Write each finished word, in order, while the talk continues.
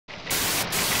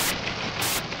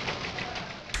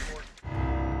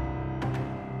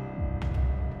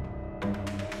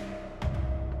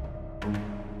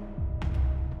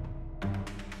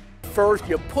first,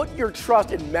 you put your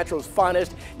trust in Metro's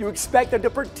finest. You expect them to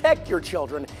protect your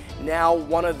children. Now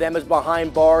one of them is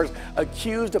behind bars,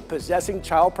 accused of possessing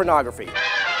child pornography.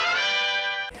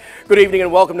 Good evening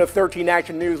and welcome to 13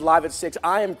 Action News Live at 6.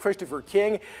 I am Christopher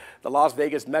King. The Las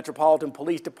Vegas Metropolitan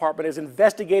Police Department is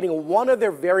investigating one of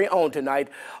their very own tonight.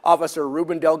 Officer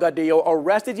Ruben Delgadillo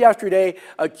arrested yesterday,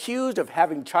 accused of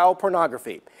having child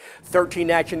pornography. 13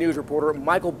 Action News reporter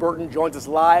Michael Burton joins us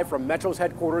live from Metro's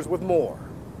headquarters with more.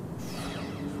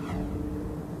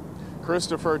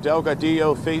 Christopher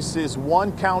Delgadillo faces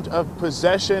 1 count of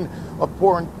possession of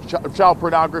child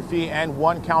pornography and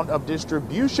 1 count of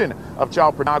distribution of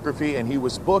child pornography, and he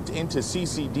was booked into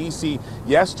CCDC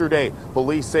yesterday.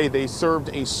 Police say they served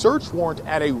a search warrant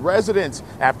at a residence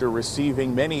after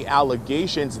receiving many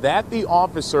allegations that the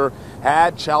officer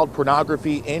had child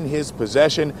pornography in his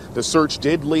possession. The search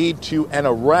did lead to an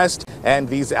arrest, and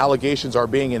these allegations are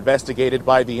being investigated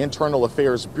by the Internal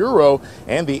Affairs Bureau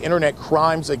and the Internet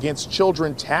Crimes Against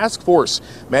Children Task Force.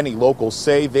 Many locals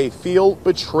say they feel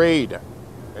betrayed.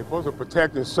 They're supposed to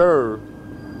protect and serve,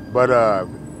 but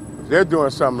if they're doing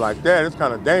something like that, it's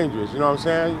kind of dangerous, you know what I'm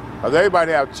saying? Because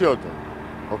everybody have children,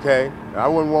 okay? I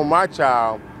wouldn't want my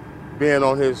child being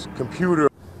on his computer.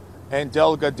 And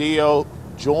Delgadillo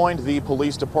joined the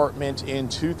police department in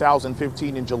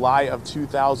 2015, in July of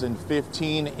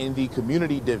 2015, in the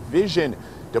community division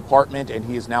department, and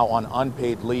he is now on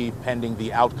unpaid leave pending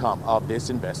the outcome of this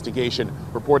investigation.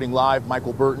 Reporting live,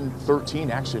 Michael Burton,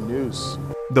 13 Action News.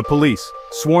 The police,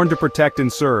 sworn to protect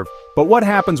and serve. But what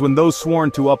happens when those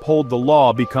sworn to uphold the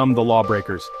law become the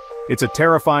lawbreakers? It's a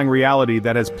terrifying reality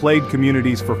that has plagued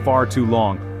communities for far too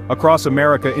long. Across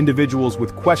America, individuals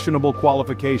with questionable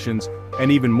qualifications and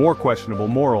even more questionable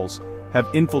morals have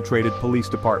infiltrated police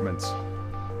departments.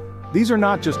 These are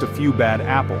not just a few bad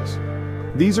apples.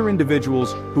 These are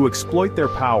individuals who exploit their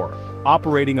power,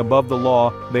 operating above the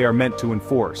law they are meant to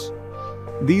enforce.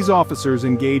 These officers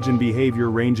engage in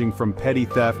behavior ranging from petty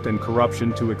theft and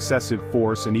corruption to excessive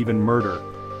force and even murder.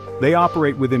 They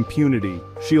operate with impunity,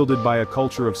 shielded by a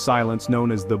culture of silence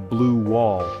known as the Blue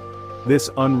Wall.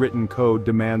 This unwritten code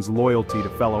demands loyalty to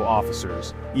fellow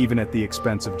officers, even at the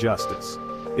expense of justice.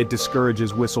 It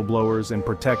discourages whistleblowers and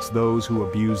protects those who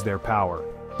abuse their power.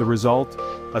 The result?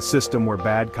 A system where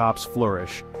bad cops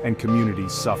flourish and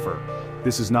communities suffer.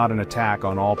 This is not an attack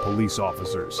on all police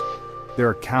officers. There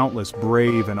are countless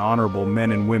brave and honorable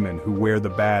men and women who wear the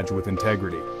badge with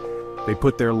integrity. They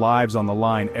put their lives on the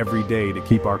line every day to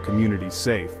keep our communities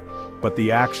safe. But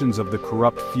the actions of the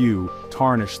corrupt few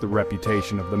tarnish the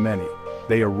reputation of the many.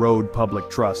 They erode public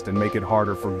trust and make it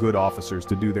harder for good officers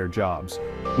to do their jobs.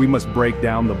 We must break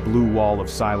down the blue wall of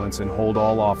silence and hold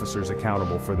all officers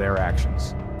accountable for their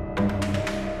actions.